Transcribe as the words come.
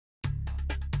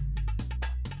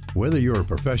Whether you're a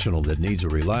professional that needs a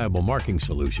reliable marking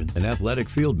solution, an athletic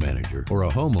field manager, or a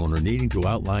homeowner needing to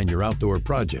outline your outdoor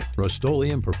project,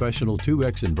 Rust-Oleum Professional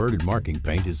 2X Inverted Marking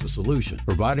Paint is the solution,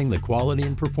 providing the quality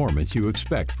and performance you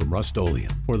expect from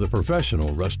Rust-Oleum. For the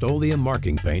professional, Rust-Oleum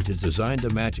Marking Paint is designed to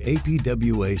match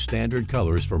APWA standard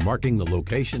colors for marking the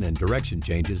location and direction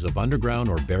changes of underground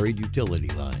or buried utility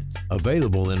lines.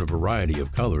 Available in a variety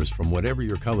of colors from whatever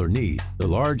your color need, the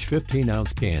large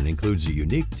 15-ounce can includes a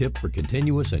unique tip for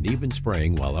continuous and even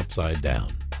spraying while upside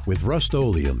down. With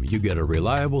Rust-Oleum, you get a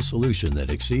reliable solution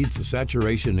that exceeds the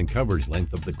saturation and coverage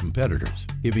length of the competitors,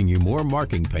 giving you more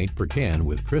marking paint per can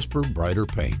with crisper, brighter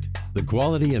paint. The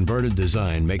quality inverted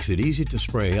design makes it easy to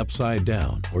spray upside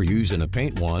down or use in a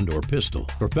paint wand or pistol.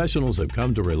 Professionals have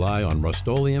come to rely on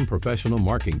Rust-Oleum Professional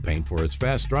Marking Paint for its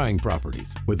fast-drying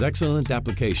properties, with excellent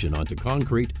application onto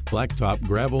concrete, blacktop,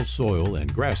 gravel, soil,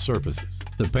 and grass surfaces.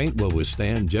 The paint will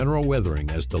withstand general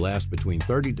weathering as to last between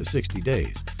 30 to 60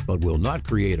 days, but will not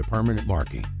create a permanent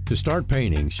marking. To start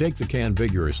painting, shake the can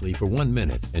vigorously for 1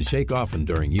 minute and shake often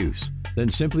during use. Then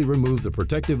simply remove the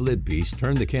protective lid piece,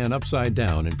 turn the can upside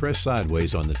down, and press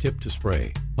sideways on the tip to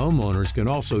spray. Homeowners can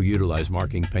also utilize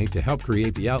marking paint to help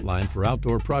create the outline for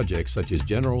outdoor projects such as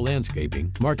general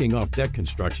landscaping, marking off deck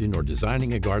construction, or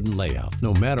designing a garden layout.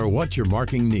 No matter what your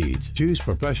marking needs, choose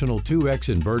Professional 2X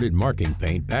Inverted Marking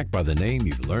Paint backed by the name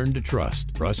you've learned to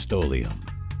trust, Rust-Oleum.